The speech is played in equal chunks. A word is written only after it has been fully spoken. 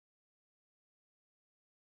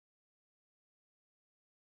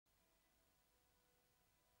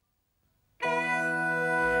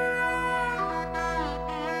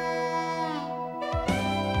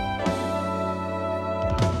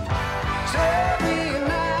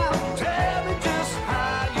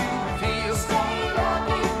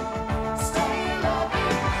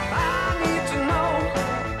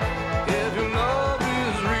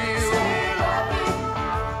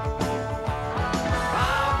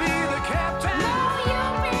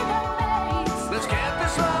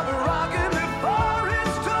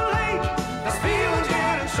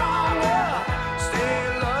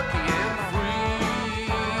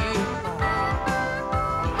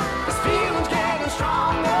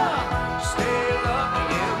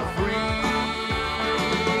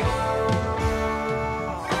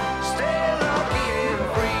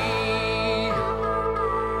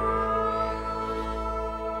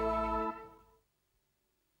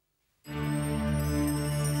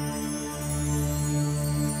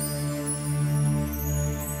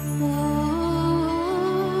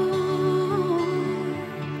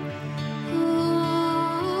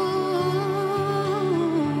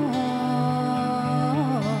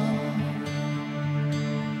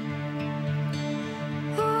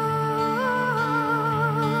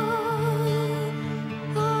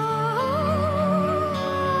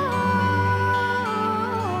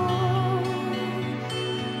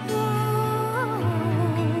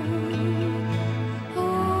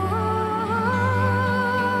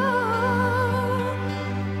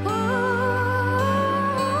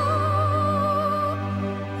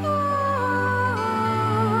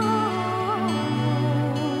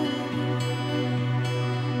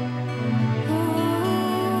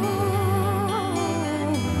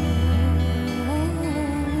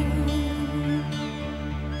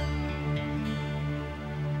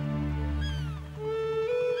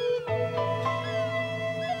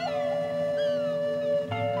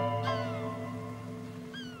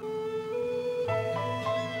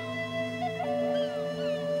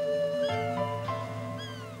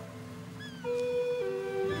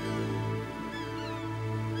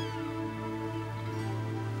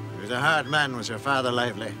He was a hard man, was your father,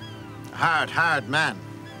 Lively. A hard, hard man.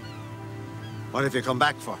 What have you come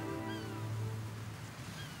back for?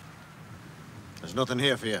 There's nothing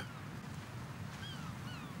here for you.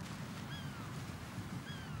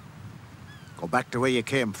 Go back to where you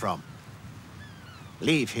came from.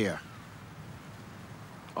 Leave here.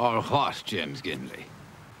 Or what, James Ginley?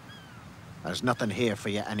 There's nothing here for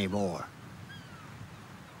you anymore.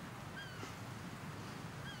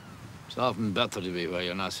 It's often better to be where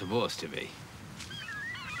you're not supposed to be.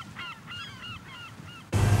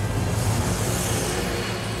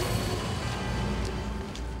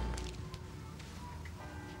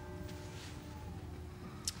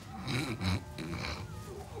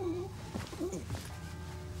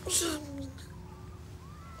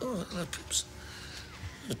 Oh, hello, Pips.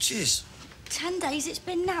 Oh, cheers. 10 days it's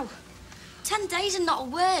been now. 10 days and not a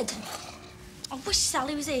word. I wish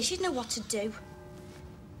Sally was here. She'd know what to do.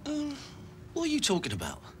 What are you talking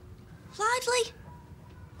about? Lively?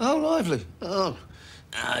 Oh, Lively. Oh.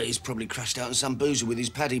 He's probably crashed out in some boozer with his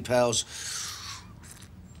paddy pals.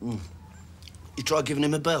 You tried giving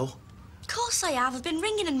him a bell? Of course I have. I've been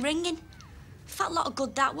ringing and ringing. Fat lot of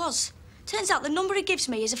good that was. Turns out the number he gives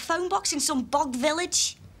me is a phone box in some bog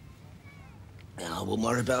village. Yeah, I won't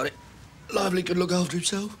worry about it. Lively can look after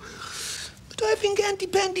himself. But I think Auntie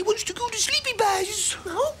Pandy wants to go to sleepy bags.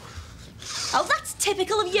 Oh? Oh, that's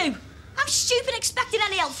typical of you. I'm stupid expecting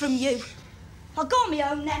any help from you. I'll go on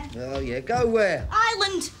my own then. Oh, yeah, go where?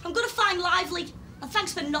 Ireland. I'm going to find Lively. And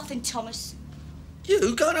thanks for nothing, Thomas.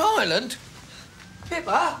 You going to Ireland?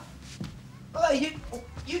 Pippa? Hey,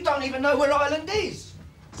 you don't even know where Ireland is.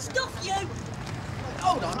 Stuff you.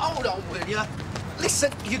 Hold on, will you?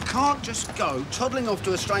 Listen, you can't just go toddling off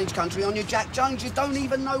to a strange country on your Jack Jones. You don't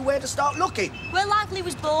even know where to start looking. Where Lively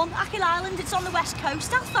was born, Achill Island, it's on the west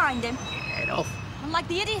coast. I'll find him. Head off. And like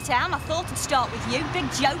the idiot I am, I thought I'd start with you.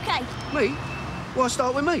 Big joke, eh? Me? Why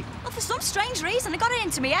start with me? Well, for some strange reason, I got it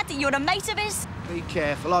into my head that you're a mate of his. Be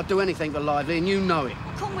careful. I'd do anything for Lively, and you know it.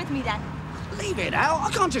 Come with me, then. Leave it out.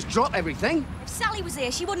 I can't just drop everything. If Sally was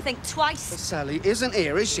here, she wouldn't think twice. Sally isn't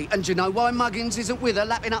here, is she? And do you know why Muggins isn't with her,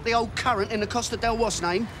 lapping up the old current in the Costa del what's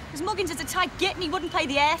name? Because Muggins is a tight git and he wouldn't pay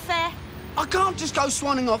the airfare. I can't just go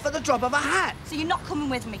swanning off at the drop of a hat. So you're not coming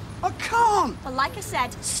with me? I can't. Well, like I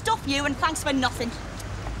said, stuff you and thanks for nothing.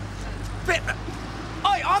 Pippa,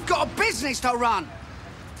 I've got a business to run.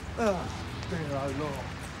 Oh, dear, oh, Lord.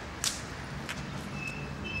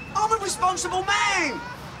 I'm a responsible man.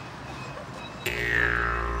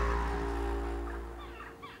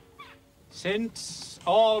 Since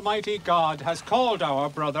Almighty God has called our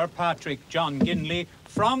brother Patrick John Ginley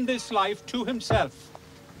from this life to himself,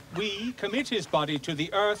 we commit his body to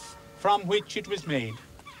the earth from which it was made.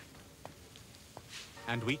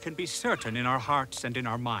 And we can be certain in our hearts and in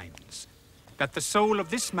our minds that the soul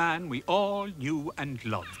of this man we all knew and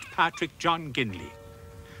loved, Patrick John Ginley,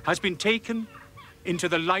 has been taken into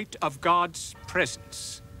the light of God's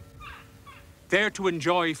presence, there to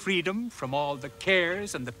enjoy freedom from all the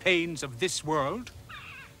cares and the pains of this world,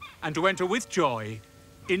 and to enter with joy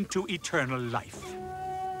into eternal life.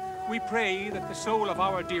 We pray that the soul of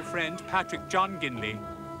our dear friend, Patrick John Ginley,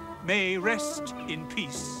 may rest in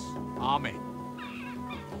peace. Amen.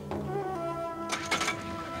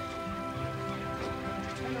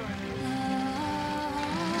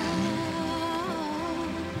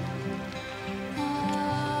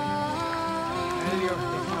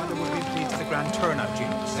 Grand turnout,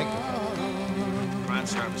 James. Thank you. Grand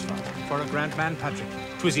service, Father. For a grand man, Patrick,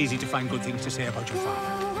 'twas easy to find good things to say about your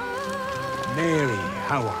father. Mary,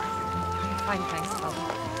 how are you? Fine, thanks, Father.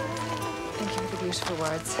 Thank you for the beautiful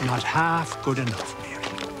words. Not half good enough, Mary.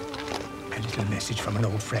 A little message from an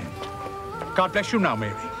old friend. God bless you now,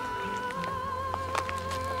 Mary.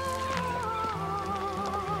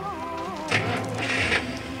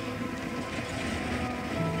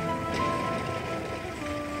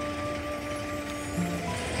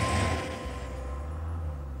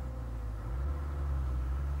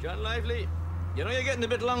 John Lively, you know you're getting a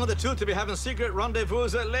bit long on the tooth to be having secret rendezvous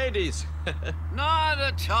at ladies. Not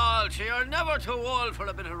at all. You're never too old for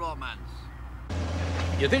a bit of romance.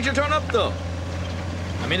 You think she'll turn up, though?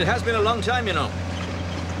 I mean, it has been a long time, you know.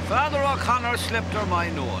 Father O'Connor slipped her my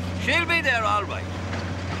note. She'll be there, all right.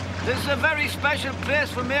 This is a very special place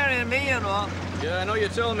for Mary and me, you know. Yeah, I know you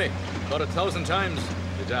told me. About 1,000 times,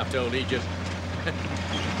 the daft old Egypt.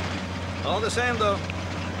 All the same, though.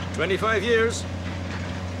 25 years.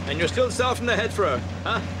 And you're still soft in the head for her,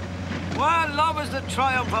 huh? Well, love is the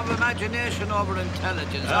triumph of imagination over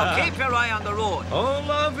intelligence. Now keep your eye on the road. Oh,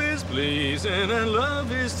 love is pleasing and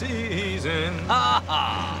love is teasing. Ha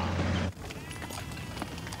ha!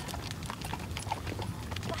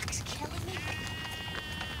 Relax.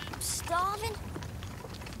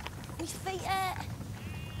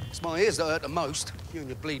 It's my ears that hurt the most. You and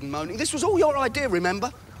your bleeding moaning. This was all your idea,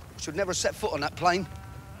 remember? Should never have set foot on that plane.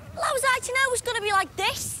 Well, how was I to know it was going to be like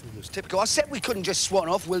this? It was typical. I said we couldn't just swan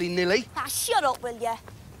off willy-nilly. Ah, shut up, will you?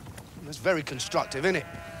 That's very constructive, isn't it?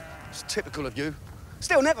 It's typical of you.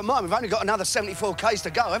 Still, never mind. We've only got another 74 k's to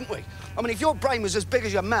go, haven't we? I mean, if your brain was as big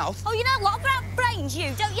as your mouth... Oh, you know what about brains,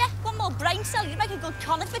 you, don't you? One more brain cell, you'd make a good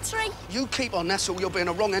conifer tree. You keep on, that's all. You'll be in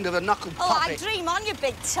the wrong end of the knuckle Oh, puppet. I dream on, you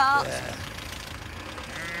big tart. Yeah.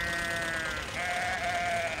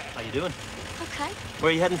 How you doing? OK. Where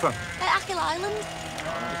are you heading from? Achill Island.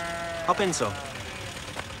 Hop in, so.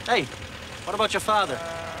 Hey, what about your father?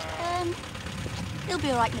 He'll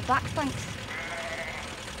be all right in the back, thanks.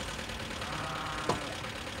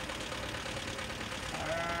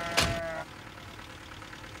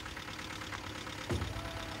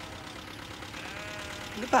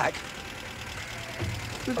 In the back?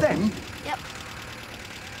 With them? Yep.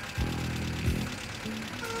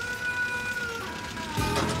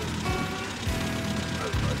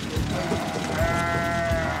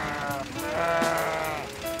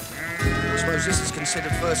 I suppose this is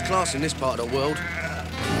considered first class in this part of the world.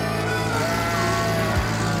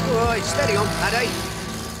 All right, steady on, Paddy.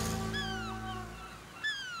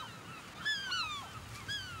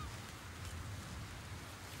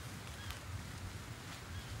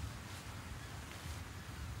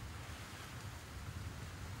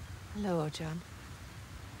 Hello, John.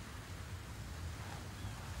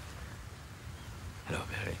 Hello,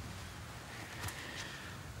 Mary.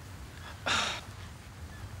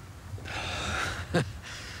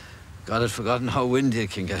 God, I'd forgotten how windy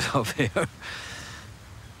it can get up here.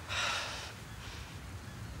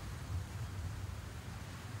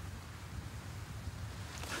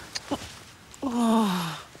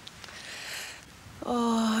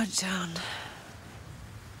 Oh, John.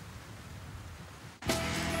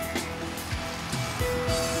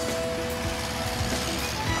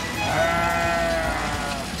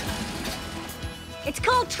 It's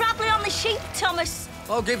called travelling on the sheep, Thomas.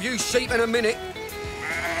 I'll give you sheep in a minute.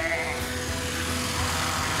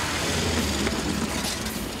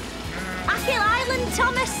 Achill Island,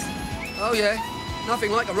 Thomas. Oh, yeah.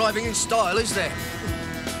 Nothing like arriving in style, is there?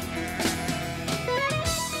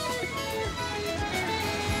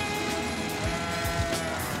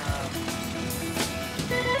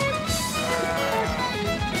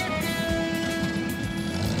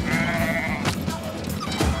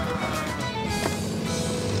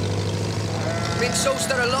 Been sauced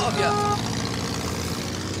at a lot of you.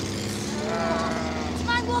 Is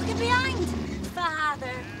mine walking behind?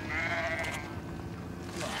 Father.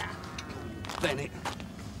 Bennett.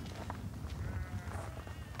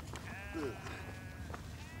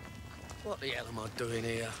 What the hell am I doing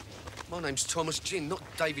here? My name's Thomas Gynn, not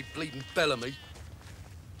David Bleeding Bellamy.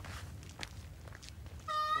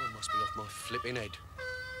 I must be off my flipping head.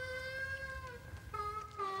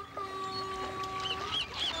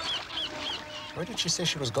 Where did she say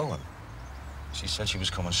she was going? She said she was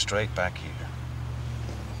coming straight back here.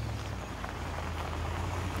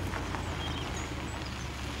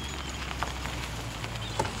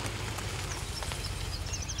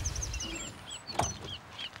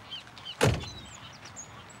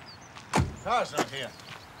 Car's not here.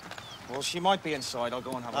 Well, she might be inside. I'll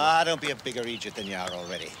go and have a look. Ah, don't be a bigger idiot than you are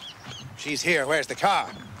already. She's here. Where's the car?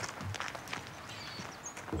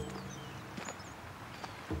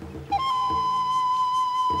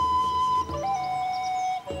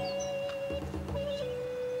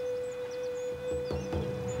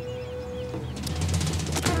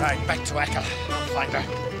 Right, back to Achill. I'll find her.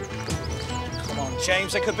 Come on,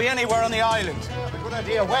 James. They could be anywhere on the island. Have a good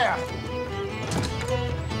idea where.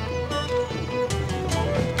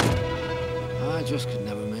 I just could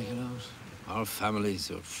never make it out. Our families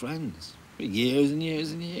are friends for years and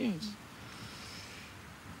years and years.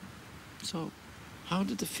 So, how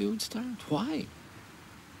did the feud start? Why?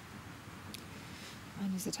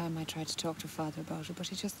 Many's the time I tried to talk to Father about it, but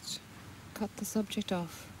he just cut the subject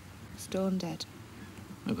off. Stone dead.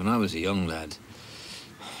 Look, when I was a young lad,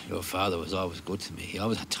 your father was always good to me. He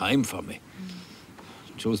always had time for me.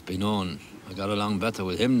 Truth be known, I got along better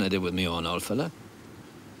with him than I did with me own old fella.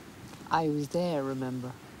 I was there,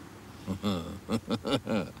 remember? How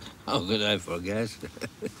could I forget?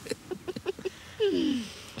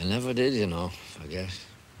 I never did, you know, forget.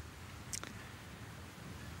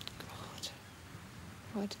 God,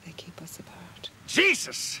 why do they keep us apart?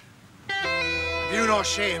 Jesus! Have you no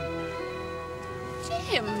shame?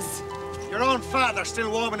 James! Your own father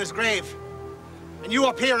still warm in his grave. And you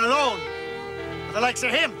up here alone. With the likes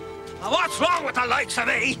of him. Now, what's wrong with the likes of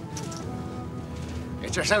me?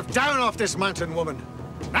 Get yourself down off this mountain, woman.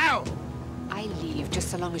 Now! I leave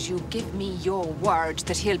just so long as you give me your word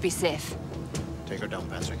that he'll be safe. Take her down,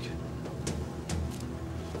 Patrick.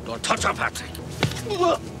 Don't touch her, Patrick.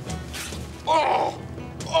 Oh!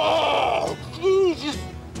 Oh! Jesus!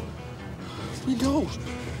 Me nose.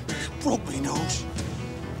 Broke me nose.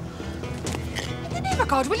 In the name of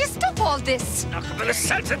God, will you stop all this? Knock a bit of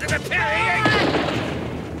salt into the pig.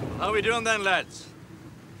 How are we doing then, lads?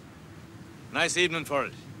 Nice evening for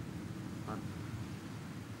it.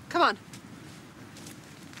 Come on.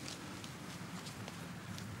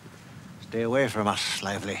 Stay away from us,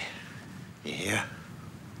 Lively. You hear?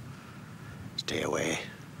 Stay away.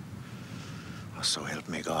 Or so help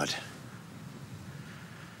me God.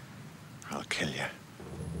 I'll kill you.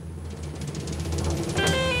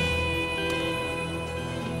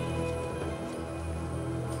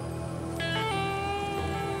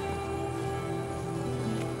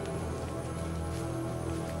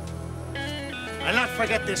 I'll not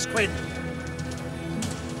forget this, Quinn.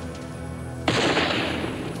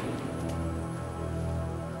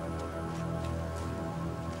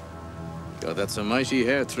 God, that's a mighty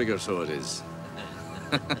hair trigger, so it is.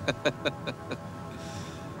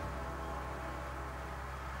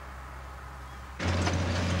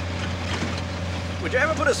 Would you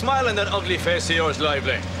ever put a smile on that ugly face of yours,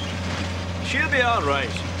 Lively? She'll be all right.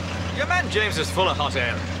 Your man James is full of hot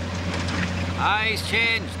air. He's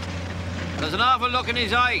changed. There's an awful look in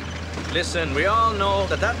his eye. Listen, we all know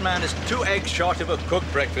that that man is 2 eggs short of a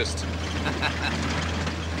cooked breakfast.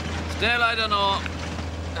 Still, I don't know.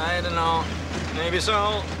 I don't know. Maybe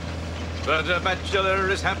so. But the bachelor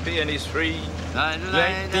is happy and he's free.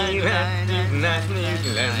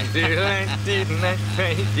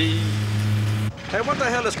 Hey, what the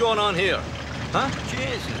hell is going on here? Huh?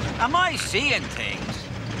 Jesus, am I seeing things?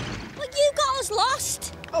 Well, you got us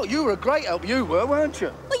lost. Oh, you were a great help, you were, weren't you?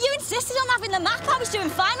 Well, you insisted on having the map. I was doing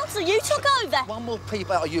fine until you took over. One more peep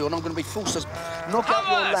out of you and I'm going to be forced to knock out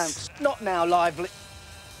your lamps. Not now, Lively.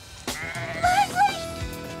 Lively!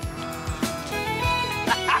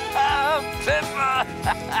 Pippa!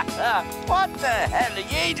 What the hell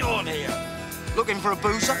are you doing here? Looking for a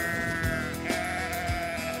boozer?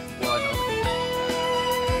 Why not?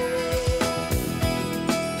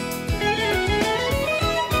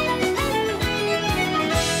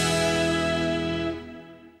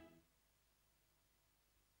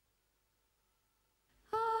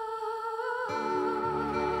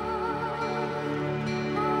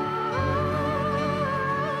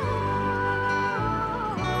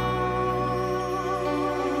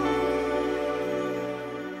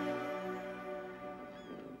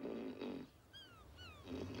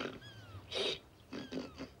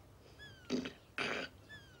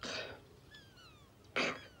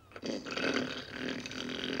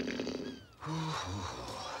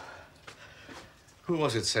 Who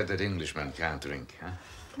was it said that Englishmen can't drink, huh?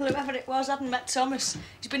 Well, whoever it was hadn't met Thomas.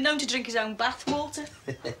 He's been known to drink his own bath water.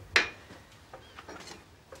 Oh,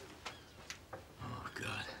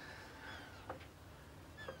 God.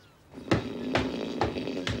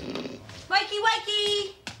 Wakey,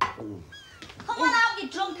 wakey! Come on out, you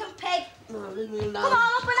drunken pig. No, leave me alone. Come on,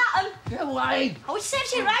 up and at him. Get away. Oh, it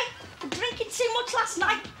serves you right. For drinking too much last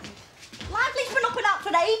night. Lively's been up and out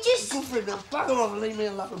for ages. Good for him now. Bugger off and leave me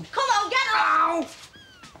alone. Come on, get up. Ow!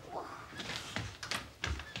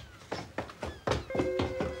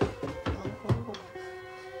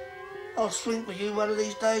 I'll swing for you one of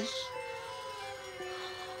these days.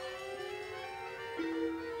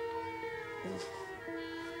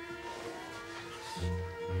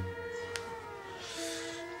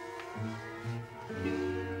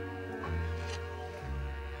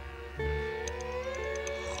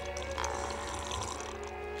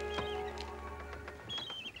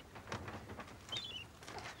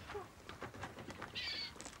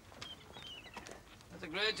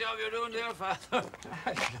 Great job you're doing there, Father.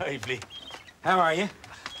 Lively. How are you?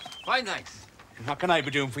 Fine, thanks. What can I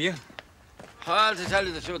be doing for you? Well, to tell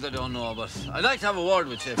you the truth, I don't know, but I'd like to have a word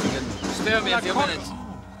with you if you can spare me a few minutes.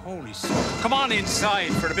 Oh, holy smoke. Come on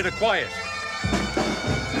inside for a bit of quiet.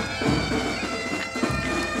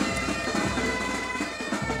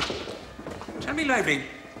 Tell me, Lively,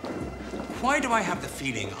 why do I have the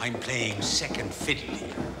feeling I'm playing second fiddle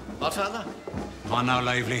here? What, Father? Come on now,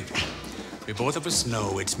 Lively. We both of us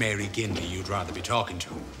know it's Mary Ginley you'd rather be talking to.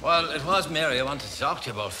 Well, it was Mary I wanted to talk to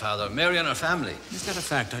you about, Father. Mary and her family. Is that a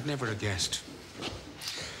fact? I'd never have guessed.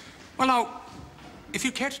 Well, now, if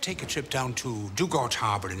you care to take a trip down to Dugard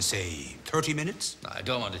Harbour in, say, 30 minutes? I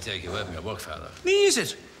don't want to take you away from your work, Father. Me, is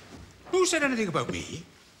it? Who said anything about me?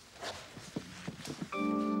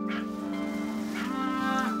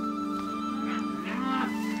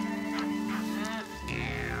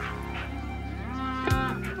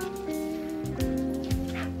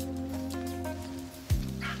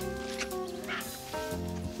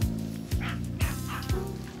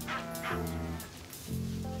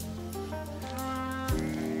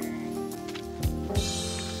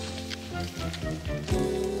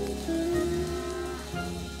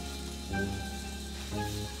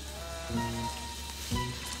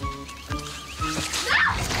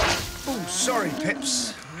 Oh, sorry,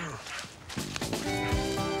 Pips.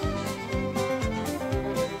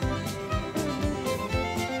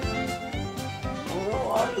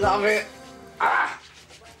 Oh, I love it. Ah!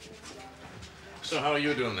 So how are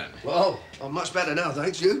you doing then? Well, I'm much better now,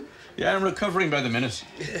 thanks. You? Yeah, I'm recovering by the minute.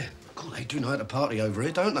 Yeah. God, they do know how to party over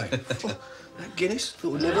here, don't they? Oh, that Guinness, thought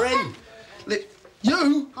it would never end.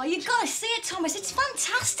 You? Oh, you gotta see it, Thomas. It's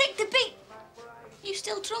fantastic. The beat. You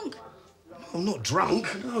still drunk? I'm not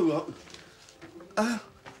drunk, no.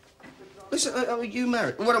 Listen, are you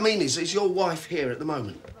married? What I mean is your wife here at the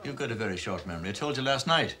moment? You've got a very short memory. I told you last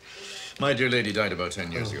night. My dear lady died about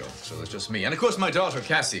 10 years ago, so it's just me. And, of course, my daughter,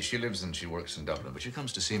 Cassie, she lives and she works in Dublin, but she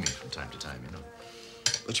comes to see me from time to time, you know.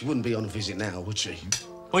 But she wouldn't be on a visit now, would she?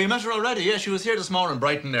 Oh, you met her already? Yeah, she was here this morning,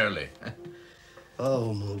 bright and early.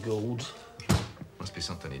 Oh, my God. Must be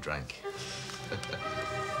something he drank.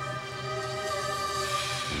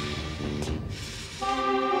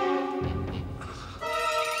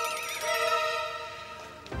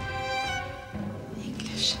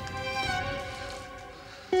 English.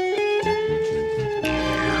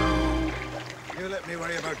 You let me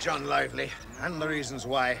worry about John Lively and the reasons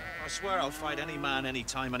why. I swear I'll fight any man, any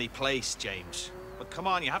time, any place, James. But come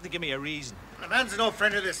on, you have to give me a reason. The man's no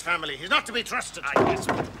friend of this family. He's not to be trusted.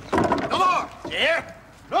 No more! You hear?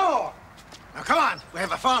 No more! Now, come on. We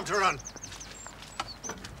have a farm to run.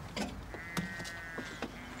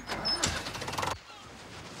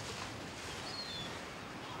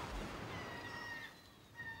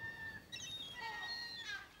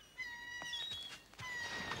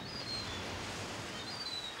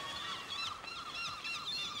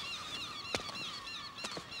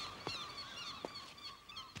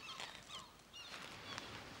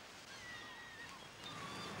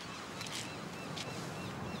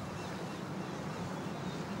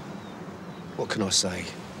 What can I say?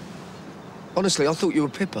 Honestly, I thought you were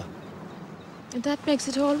Pippa. And that makes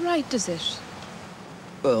it all right, does it?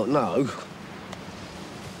 Well, no.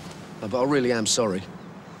 But I really am sorry.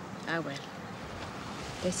 Ah, well.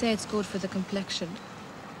 They say it's good for the complexion.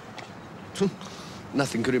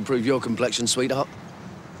 Nothing could improve your complexion, sweetheart.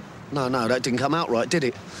 No, that didn't come out right, did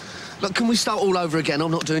it? Look, can we start all over again?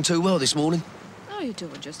 I'm not doing too well this morning. Oh, you're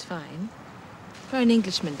doing just fine. For an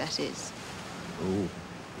Englishman, that is. Oh.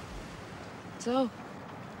 So,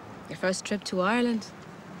 your first trip to Ireland?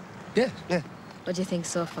 Yeah. What do you think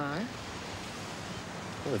so far?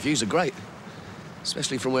 Well, the views are great.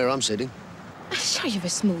 Especially from where I'm sitting. Sure, you've a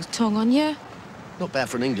smooth tongue on you. Not bad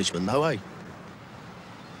for an Englishman, though, eh?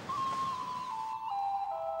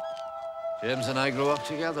 James and I grew up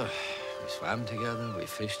together. We swam together, we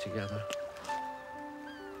fished together.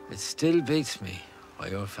 It still beats me why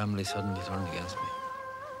your family suddenly turned against me.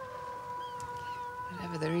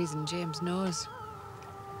 Whatever the reason, James knows.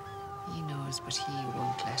 He knows, but he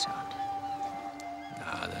won't let on.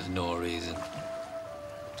 Nah, there's no reason.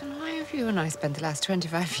 Then why have you and I spent the last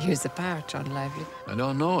 25 years apart, John Lively? I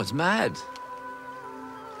don't know, it's mad.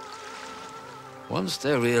 Once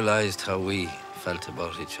they realized how we felt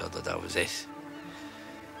about each other, that was it.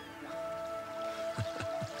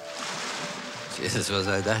 Jesus, was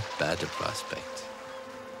I that bad a prospect?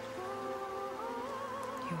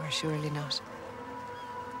 You were surely not.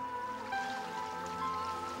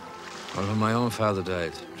 Well, when my own father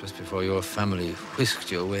died, just before your family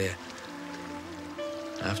whisked you away,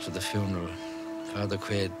 after the funeral, Father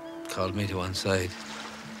Quaid called me to one side,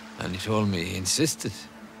 and he told me, he insisted,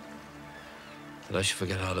 that I should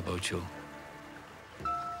forget all about you. In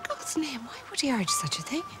God's name, why would he urge such a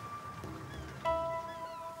thing?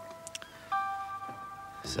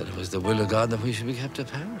 Said it was the will of God that we should be kept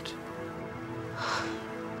apart.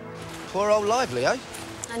 Poor old Lively, eh?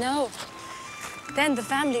 I know. Then the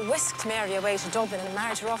family whisked Mary away to Dublin and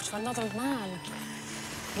married her off to another man.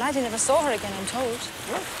 Lively never saw her again, I'm told.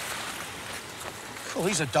 What? Oh,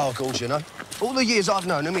 he's a dark horse, you know. All the years I've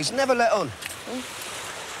known him, he's never let on.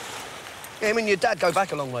 Him and your dad go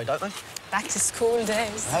back a long way, don't they? Back to school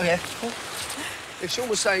days. Oh, yeah? If Sean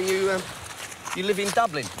was saying you live in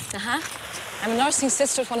Dublin. Uh-huh. I'm a nursing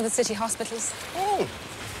sister at one of the city hospitals. Oh.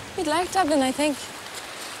 You'd like Dublin, I think.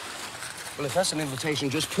 Well, if that's an invitation,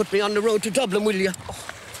 just put me on the road to Dublin, will you?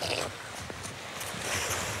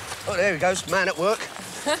 Oh, there he goes, man at work.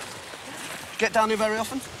 Get down here very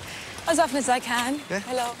often? As often as I can. Yeah?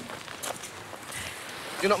 Hello.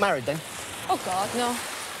 You're not married, then? Oh, God, no.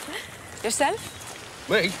 Yourself?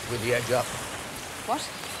 Me? With the edge up. What?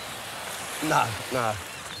 No.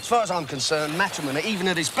 As far as I'm concerned, matrimony, even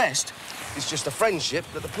at its best, is just a friendship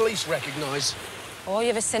that the police recognise. Oh, you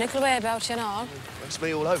have a cynical way about you and all. That's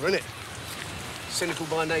me all over, innit? Cynical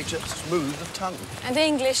by nature, smooth of tongue. And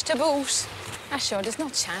English to boot. Ah, sure, there's no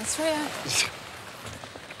chance for you.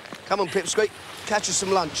 Come on, Pipsqueak. Catch us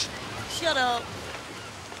some lunch. Shut up.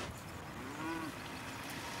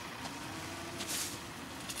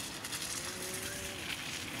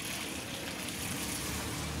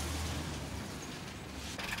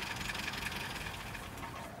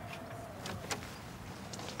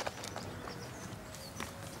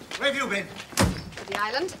 Where have you been? The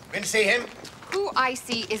island? Been to see him? Who I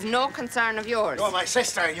see is no concern of yours. You're my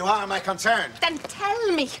sister. You are my concern. Then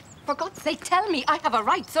tell me. For God's sake, tell me. I have a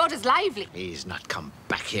right. So does Lively. He's not come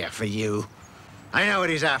back here for you. I know what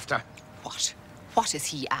he's after. What? What is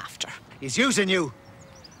he after? He's using you.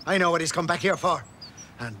 I know what he's come back here for.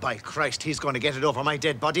 And by Christ, he's going to get it over my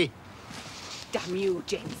dead body. Damn you,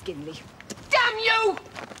 James Ginley. Damn you!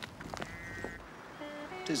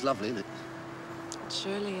 It is lovely, isn't it? It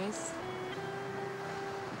surely is.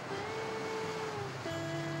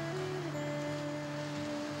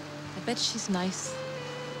 I bet she's nice.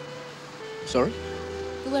 Sorry?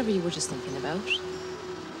 Whoever you were just thinking about.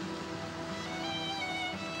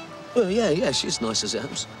 Well, yeah, she's nice as it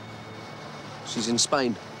happens. She's in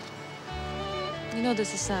Spain. You know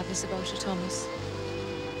there's a sadness about her, Thomas.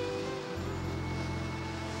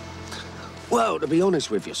 Well, to be honest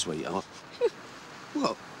with you, sweetheart.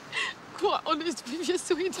 What? Quite honest with you,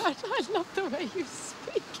 sweetheart. I love the way you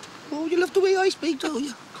speak. Oh, you love the way I speak, don't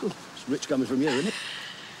you? Cool. It's rich coming from you, isn't it?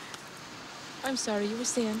 I'm sorry, you were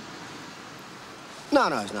saying? No,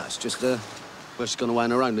 it's just, well, she's gone away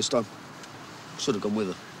on her own this time. Should have gone with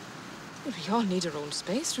her. Well, we all need our own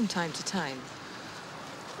space from time to time.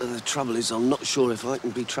 The trouble is, I'm not sure if I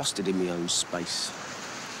can be trusted in my own space.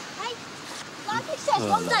 Hey, like it says,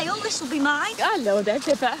 one day all this will be mine. Hello there,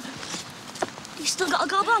 Pippa. You still got a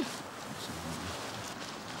gob on?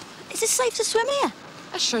 Is it safe to swim here?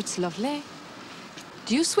 Sure, it's lovely.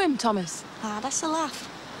 Do you swim, Thomas? Ah, that's a laugh.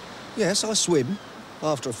 Yes, I swim,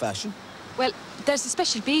 after a fashion. Well, there's a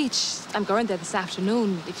special beach. I'm going there this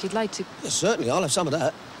afternoon, if you'd like to... Yeah, certainly, I'll have some of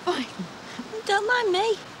that. Fine. Don't mind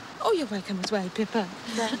me. Oh, you're welcome as well, Pippa.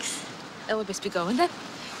 Thanks. Oh, we'll best be going then.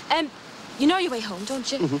 You know your way home, don't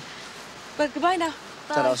you? Mm-hmm. Well, goodbye now.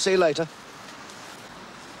 Bye. I'll see you later.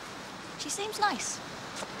 She seems nice.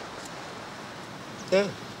 Yeah.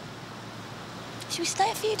 Should we stay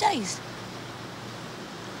a few days?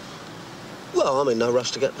 Well, I'm in no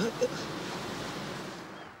rush to get back.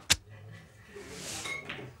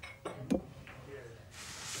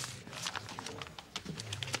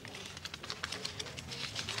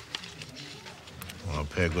 I'll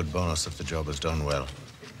pay a good bonus if the job is done well.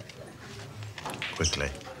 Quickly.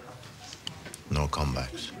 No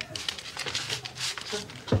comebacks.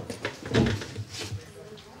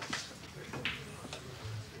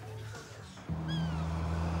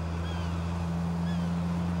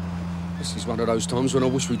 This is one of those times when I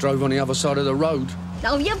wish we drove on the other side of the road.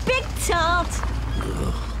 Oh, you big tart!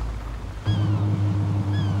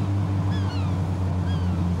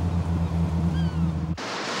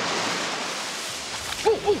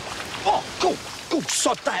 Go,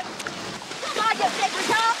 sod that! Come on, you big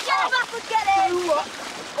tart! Get him up and get him!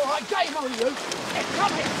 All right, game on you.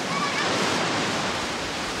 Come here.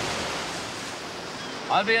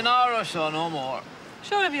 I'll be an hour or so, no more.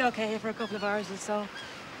 Sure, it'll be okay for a couple of hours or so.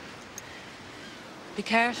 Be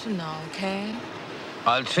careful now, okay?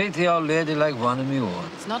 I'll treat the old lady like one of me own.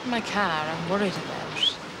 It's not my car I'm worried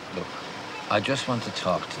about. Look, I just want to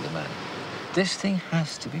talk to the man. This thing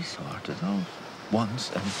has to be sorted out once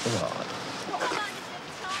and for all.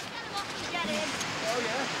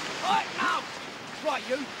 Right, now! Right,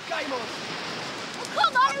 you, game on.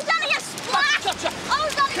 Come on, who's only a splash?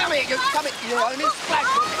 Come here, you, come here. You're only a splash.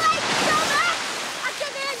 I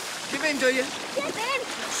give in! Give in, do you? Give in!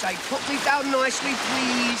 Say, put me down nicely,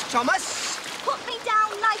 please, Thomas. Put me down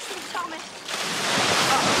nicely, Thomas.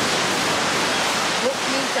 Put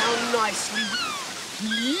me down nicely,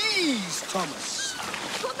 please, Thomas.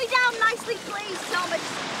 Put me down nicely, please, Thomas.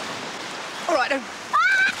 All right, then. Ah!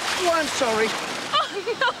 Oh, I'm sorry.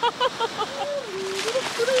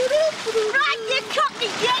 Right, you cockney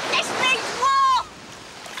git! This needs war!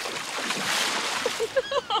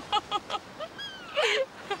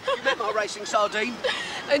 You met my racing sardine?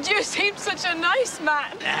 And you seem such a nice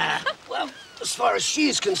man. Well, as far as she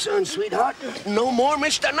is concerned, sweetheart, no more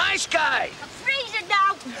Mr. Nice Guy. I'm freezing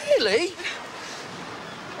now. Really?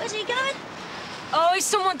 Where's he going? Oh, he's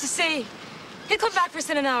someone to see. He'll come back for us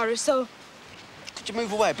in an hour or so. Could you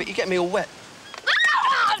move away a bit? You get me all wet.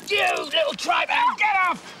 Ah! You little tripe! Get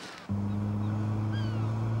off!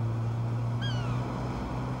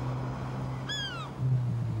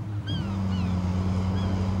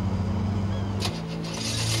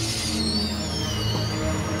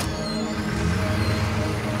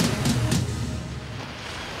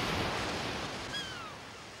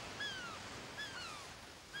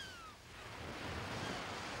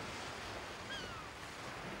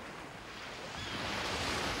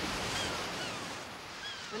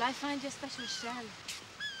 Will I find your special shell?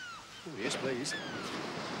 Oh, yes, please.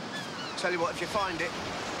 Tell you what, if you find it,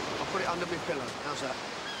 I'll put it under my pillow. How's that?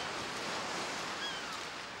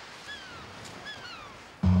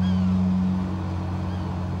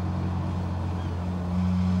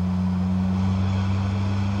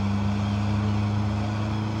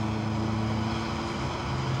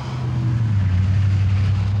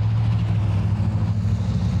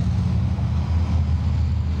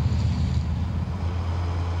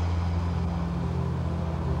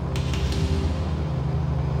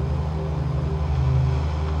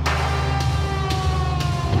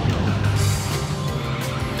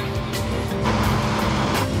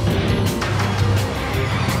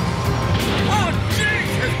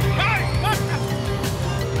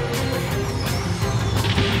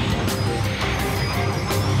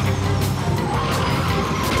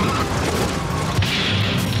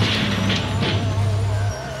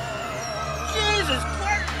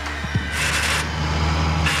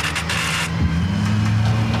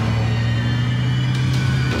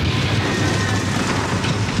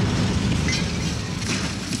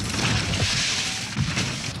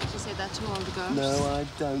 No, I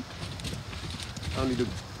don't. Only the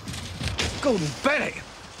Golden Betty.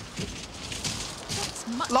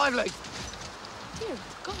 That's lively. Dear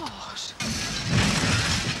God.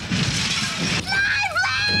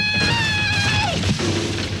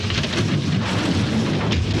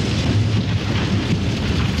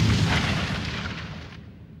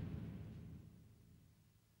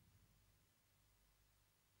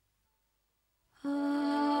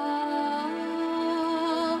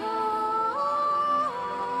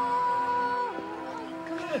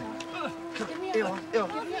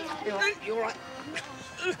 You all right?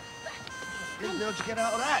 How'd you get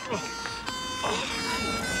out of that?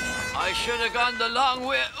 I should have gone the long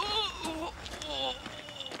way.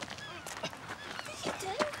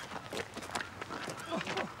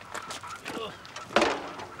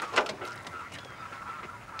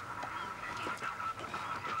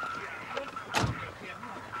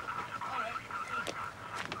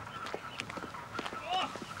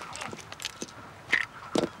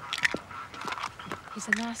 He's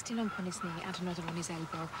a nasty lump on his knee and another on his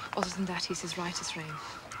elbow. Other than that, he's as right as rain.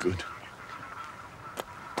 Good.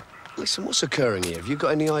 Listen, what's occurring here? Have you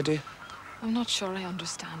got any idea? I'm not sure I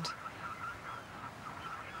understand.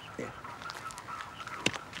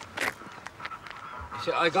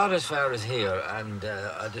 See, I got as far as here, and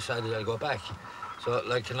I decided I'd go back. So,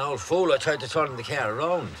 like an old fool, I tried to turn the car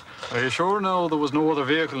around. Are you sure now there was no other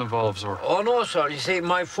vehicle involved, sir? Oh, no, sir. You see,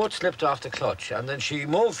 my foot slipped off the clutch, and then she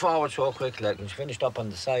moved forward so quickly, and she finished up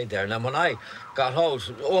on the side there. And then when I got hold,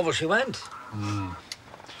 over she went.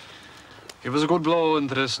 Give us a good blow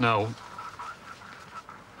into this now.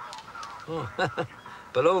 Oh,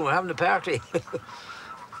 balloon, we're having a party.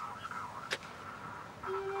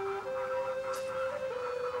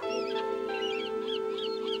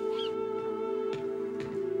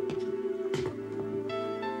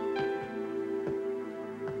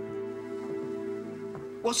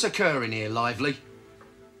 What's occurring here, Lively?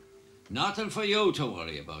 Nothing for you to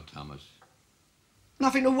worry about, Thomas.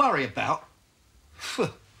 Nothing to worry about?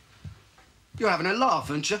 You're having a laugh,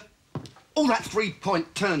 aren't you? All that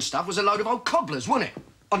three-point turn stuff was a load of old cobblers, wasn't it?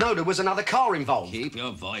 I know there was another car involved. Keep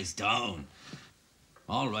your voice down.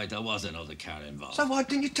 All right, there was another car involved. So why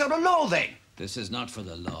didn't you tell the law, then? This is not for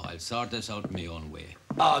the law. I'll sort this out my own way.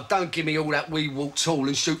 Oh, don't give me all that we walk tall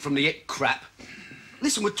and shoot from the hip crap.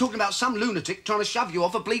 Listen, we're talking about some lunatic trying to shove you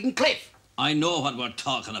off a bleeding cliff. I know what we're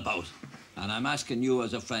talking about. And I'm asking you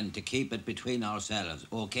as a friend to keep it between ourselves,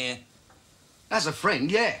 OK? As a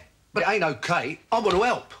friend, yeah. But it ain't OK. I want to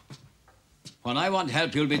help. When I want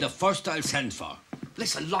help, you'll be the first I'll send for.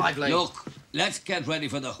 Listen, Lively. Look, let's get ready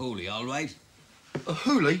for the hoolie, all right? A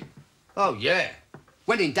hoolie? Oh, yeah.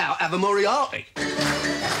 When in doubt, have a Moriarty.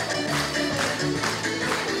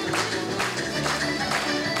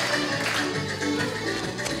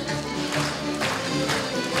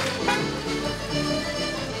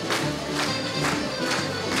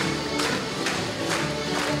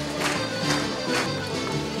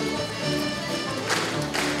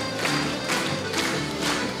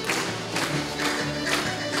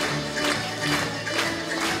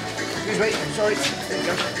 Sorry. There you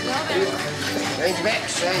go. Change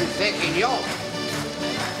Bex and thinking York.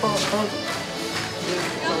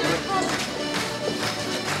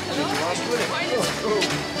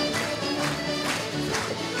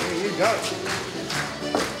 Here you go.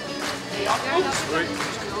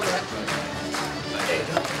 There you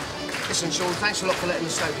go. Listen, Sean, thanks a lot for letting me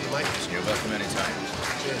stay with you, mate. You're welcome anytime.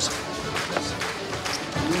 Cheers.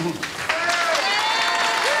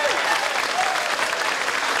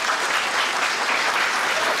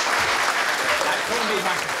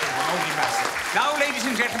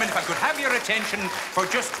 and gentlemen, if I could have your attention for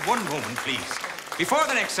just one moment, please. Before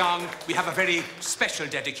the next song, we have a very special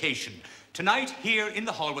dedication. Tonight, here in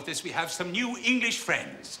the hall with us, we have some new English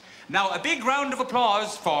friends. Now, a big round of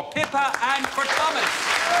applause for Pippa and for Thomas.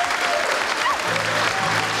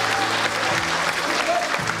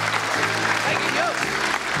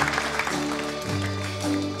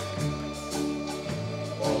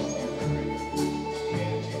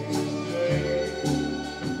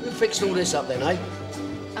 Who fixed all this up then, eh?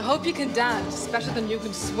 I hope you can dance better than you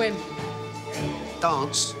can swim.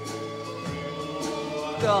 Dance?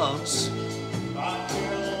 Dance?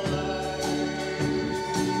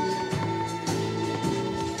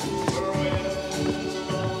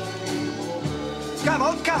 Come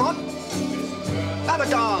on, come on. Have a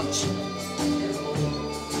dance.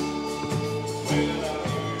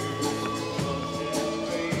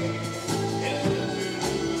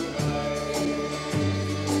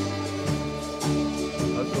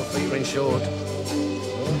 Hope your feet are insured.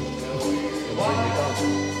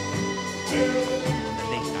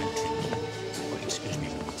 Excuse me.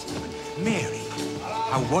 Mary,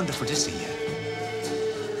 how wonderful to see you.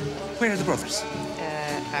 Where are the brothers?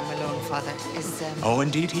 I'm alone, Father. Is, Oh,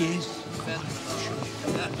 indeed he is.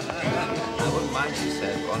 I wouldn't mind, she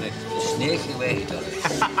said, Bonnet. The snaky way he does it.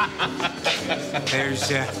 There's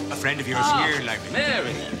a friend of yours here, like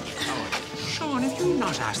Mary. Oh, Sean, have you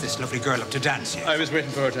not asked this lovely girl up to dance yet? I was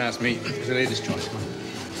waiting for her to ask me. It was a lady's choice. Come on.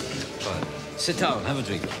 Fine. Sit down, have a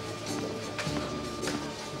drink.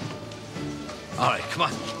 All right, come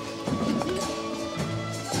on.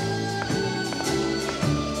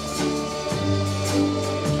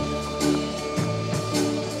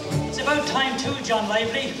 It's about time too, John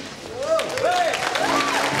Lively.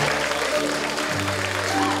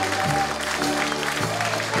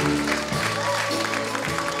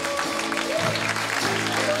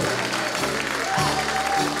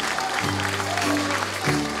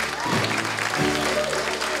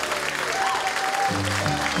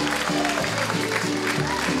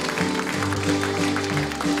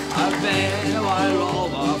 I've been a while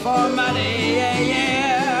over for many a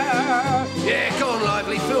year. Yeah, go on,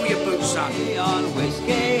 Lively. Fill your boots, son. On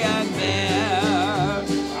whiskey and beer.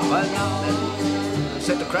 Well, now then.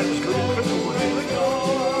 Said the crack was good in cricket, wasn't it?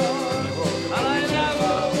 And I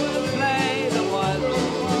never will play the wild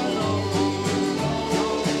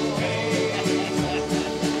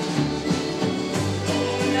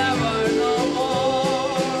never no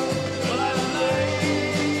more.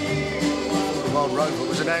 The Wild Rover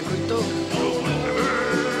was an angry dog.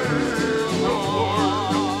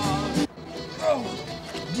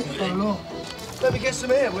 Let me get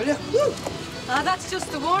some air, will you? Ah, that's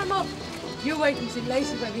just the warm-up. You wait until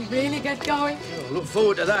later when we really get going. I look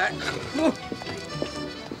forward to that.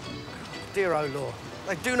 Dear old Lord.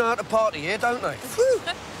 They do know how to party here, don't they?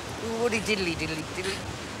 Woody diddly diddly diddly.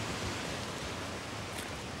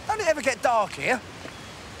 Don't it ever get dark here?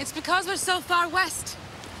 It's because we're so far west.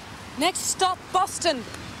 Next stop, Boston.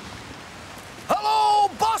 Hello,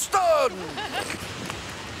 Boston!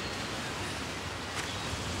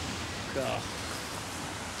 God.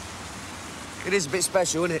 It is a bit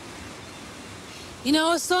special, isn't it? You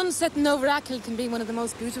know, a sun setting over Achill can be one of the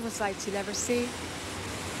most beautiful sights you'll ever see.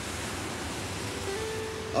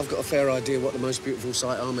 I've got a fair idea what the most beautiful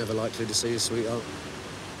sight I'm ever likely to see is, sweetheart.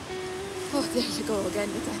 Oh, there you go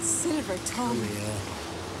again with that silver tongue. Oh, yeah.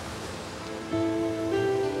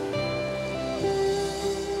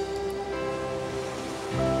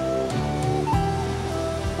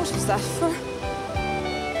 What was that for?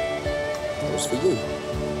 That was for you.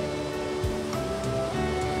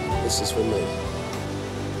 This is for me.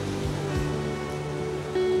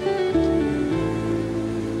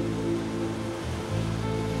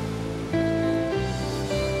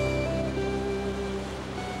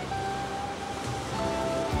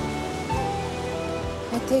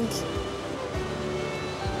 I think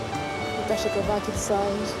we better go back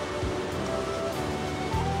inside.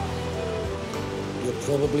 You're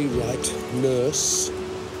probably right, nurse.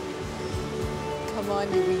 Come on,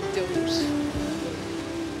 you wee dote.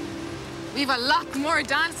 We've a lot more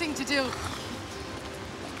dancing to do.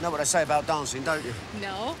 Know what I say about dancing, don't you?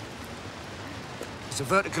 No? It's a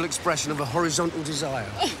vertical expression of a horizontal desire.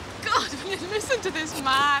 Oh, God, will you listen to this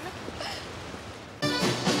man?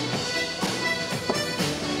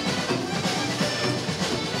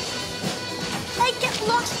 Hey, get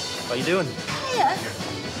lost. What are you doing? Hiya.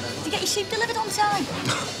 Did you get your sheep delivered on time?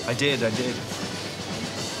 I did.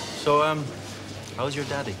 So, how's your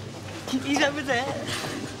daddy? He's over there.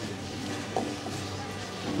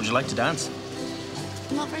 Would you like to dance?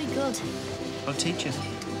 Not very good. I'll teach you.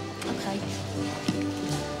 Okay.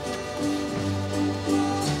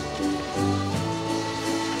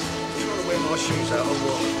 my shoes out or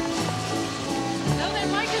what? Hello there,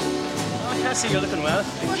 Michael. Oh, Cassie, you're looking well.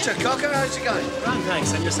 What's a cocker? How's it going? Grand,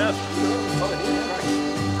 thanks. And yourself?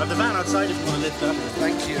 I've the van outside if you want to lift up.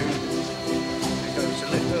 Thank you. There you go. It's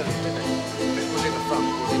a lift early, didn't it? It was in the front,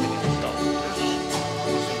 was in the top.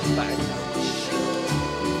 It's in the back.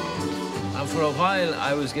 And for a while,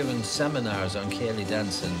 I was given seminars on Cayley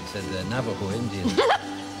dancing to the Navajo Indians.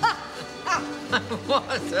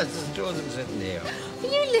 What? That's Joseph sitting here.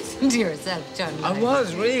 You listen to yourself, John. I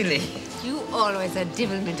was, really. You always had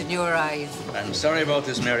devilment in your eyes. I'm sorry about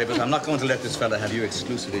this, Mary, but I'm not going to let this fella have you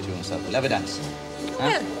exclusively to himself. We'll have a dance.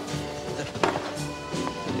 Well,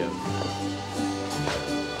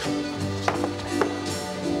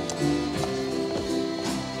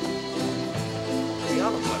 The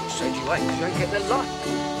other bloke said you ain't, 'cause you ain't getting a lot.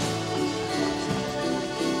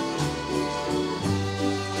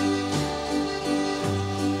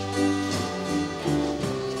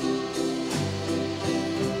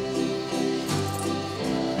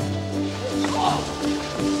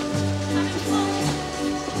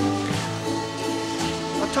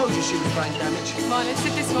 I told you she was brain damaged. Come on, let's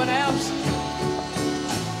sit this one out.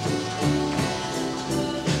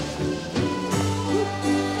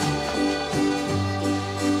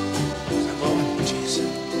 Jeez.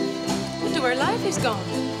 Wonder where Lively's gone.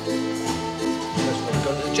 That's what we've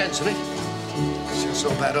gone to the gents, isn't it? It's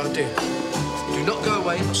not a bad idea. Do not go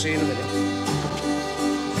away. I'll see you in a minute.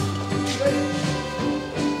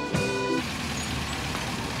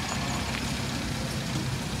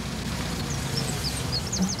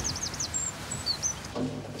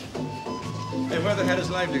 Hey, where the hell is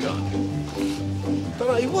Lively gone?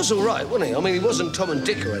 But he was all right, wasn't he? I mean, he wasn't Tom and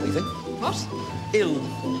Dick or anything. what? Ill.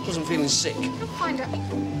 Wasn't feeling sick. I'll find out. I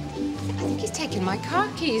think he's taken my car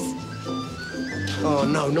keys. Oh,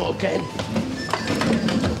 no, not again.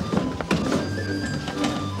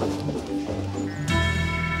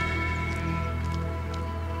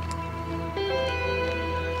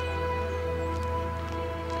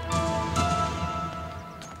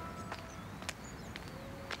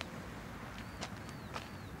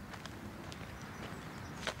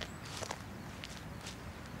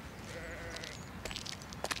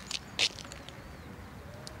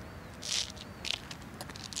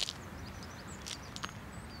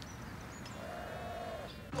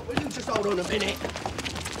 Will you just hold on a minute?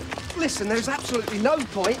 Listen, there's absolutely no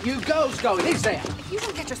point you girls going, is there? If you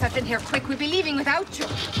don't get yourself in here quick, we'll be leaving without you.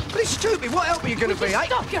 But it's stupid. What help are you going to be, eh?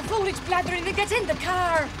 Stop your foolish blathering and get in the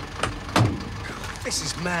car. This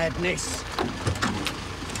is madness.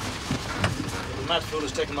 The mad fool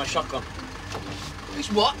has taken my shotgun.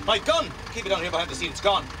 It's what? My gun! Keep it down here behind the seat. It's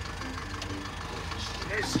gone.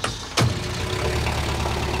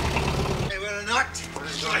 They will not.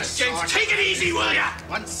 James, take it easy, will ya?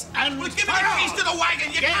 Once and well, give me the keys to the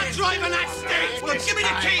wagon. You can't drive in that state. Well, give me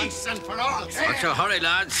the keys. Once and for all. What's your hurry,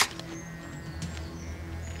 lads?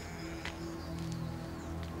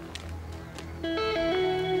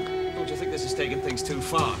 Don't you think this is taking things too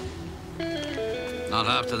far? Not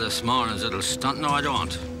after this morning's little stunt. No, I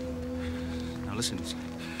don't. Now listen,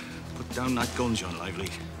 put down that gun, John Lively.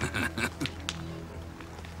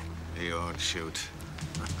 He won't shoot.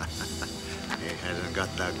 He hasn't got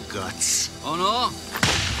the guts. Oh, no?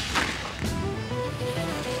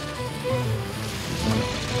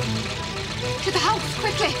 To the house,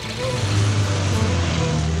 quickly.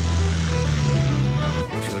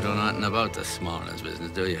 You don't know nothing about this morning's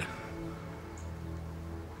business, do you?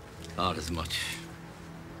 Thought as much.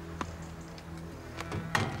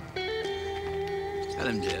 Tell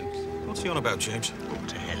him, James. What's he on about, James? Go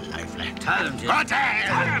to hell, Lively. Tell him, James. Go to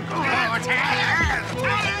hell! Go to hell!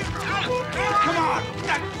 Come on!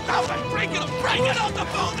 Stop it! Break it up! Break it up, the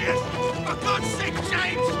both of you! For God's sake,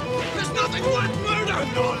 James! There's nothing like murder!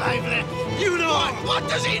 No, Lively! You know it! What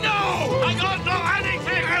does he know? I don't know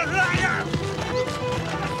anything! A liar!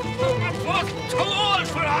 I'm both too old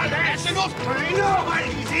for all this! Enough! I know why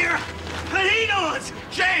he's here! And he knows!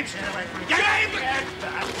 James! Get away from me! James!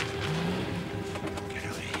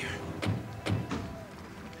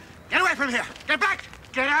 Get away from here! Get back!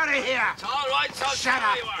 Get out of here! It's all right, so shut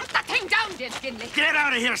up! Put that thing down, James Gynley. Get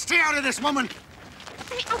out of here! Stay out of this, woman!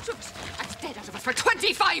 Stay out of it. I've stayed out of it for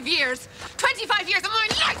 25 years. 25 years of my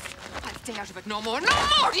life. I'll stay out of it no more. No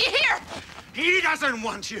more, do you hear? He doesn't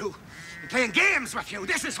want you. He's playing games with you.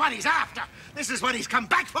 This is what he's after. This is what he's come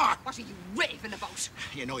back for. What are you raving about?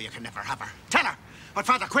 You know you can never have her. Tell her what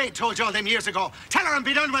Father Quaid told you all them years ago. Tell her and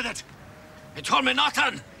be done with it. He told me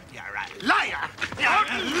nothing. You're a liar! You're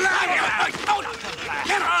a liar!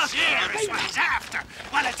 Get her! Here is what he's after!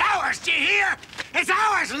 Well, it's ours, do you hear? It's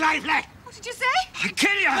ours, Lively! What did you say? I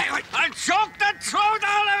kill you! I'll choke the truth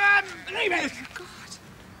out of him! Leave it! God.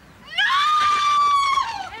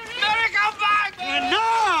 No! Mary, come back! You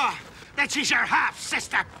know that she's your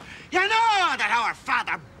half-sister. You know that our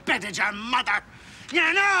father bedded your mother.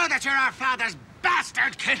 You know that you're our father's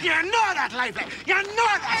bastard. You know that, Lively. You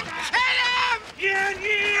know that. Kill him! You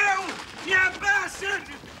knew! You bastard!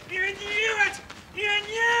 You knew it! You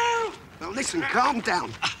knew! Well, listen, calm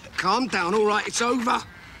down. Calm down, all right, it's over.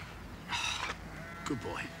 Good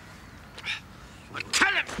boy. Well,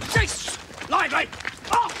 tell him! Jesus! Lively!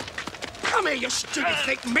 Oh! Come here, you stupid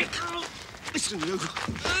thick mick! Listen,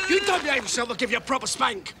 you don't behave yourself, I'll give you a proper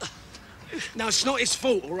spank. Now, it's not his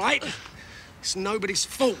fault, all right? It's nobody's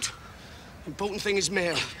fault. Important thing is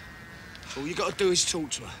Mary. All you got to do is talk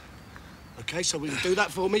to her. OK, so will you do that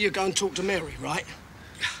for me? You go and talk to Mary, right?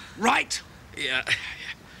 Right? Yeah.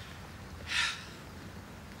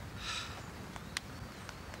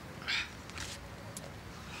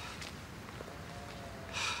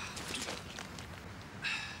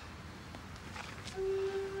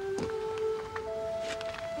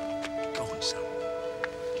 Go on, son.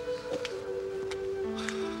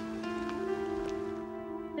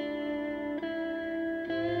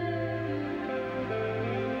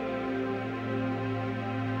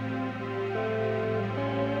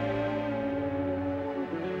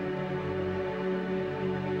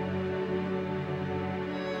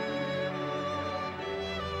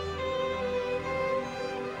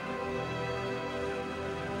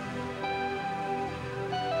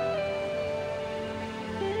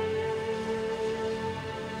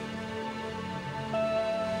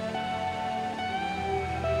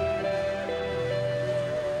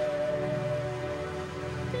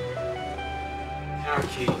 Car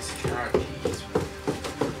keys.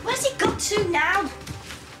 Where's he got to now?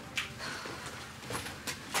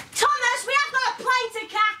 Thomas, we have got a plane to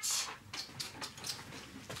catch!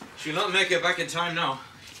 She'll not make it back in time now.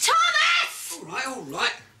 Thomas! All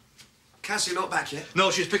right. Cassie not back yet? No,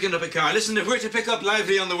 she's picking up a car. Listen, if we're to pick up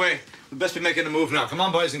Lively on the way, we'd best be making a move now. Come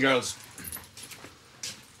on, boys and girls.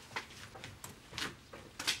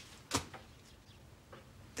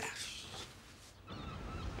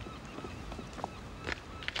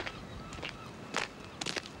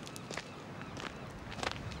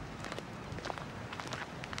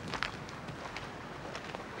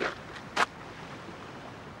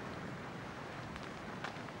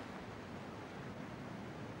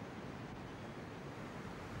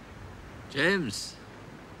 James.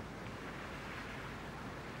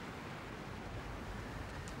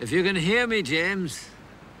 If you can hear me, James.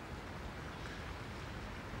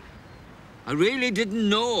 I really didn't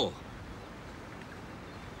know.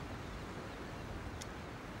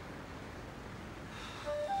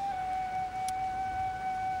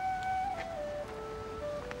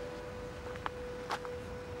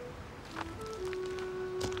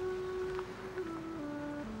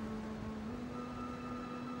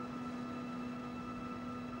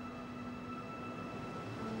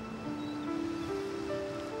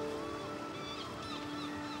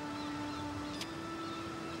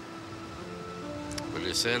 Will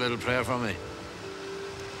you say a little prayer for me?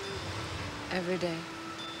 Every day.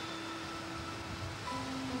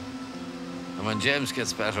 And when James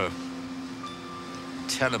gets better,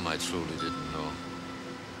 tell him I truly didn't know.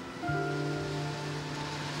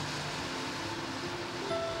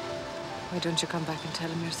 Why don't you come back and tell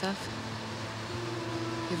him yourself?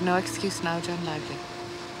 You've no excuse now, John Lively.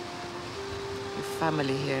 You've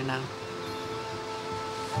family here now.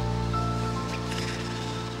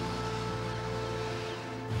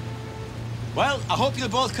 Well, I hope you'll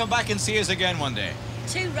both come back and see us again one day.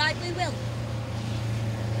 Too right we will.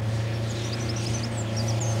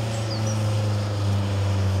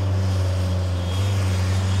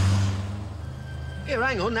 Here,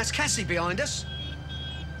 hang on, that's Cassie behind us.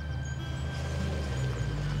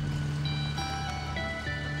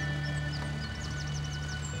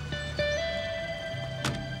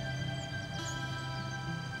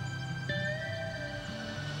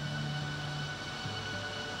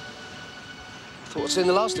 Thought I'd seen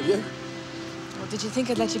the last of you. Well, did you think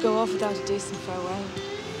I'd let you go off without a decent farewell?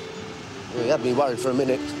 Well, you had me worried for a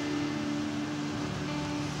minute.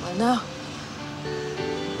 Well, no.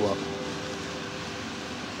 What?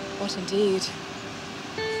 What indeed?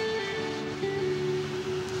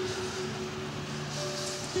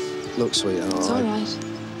 Look, sweetheart. It's all right.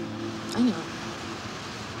 I know.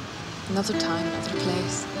 Another time, another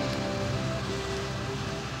place.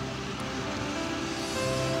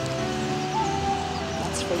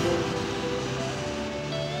 That's for you.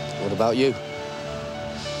 What about you?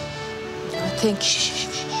 I think...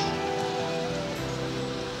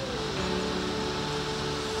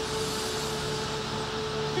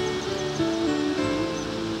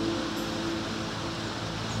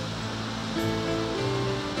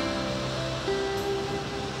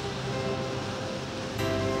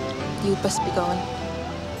 You'd best be going.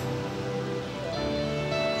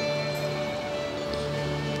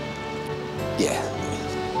 Yeah.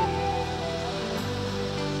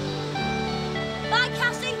 Bye,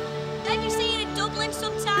 Cassie. Maybe see you in Dublin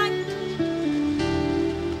sometime.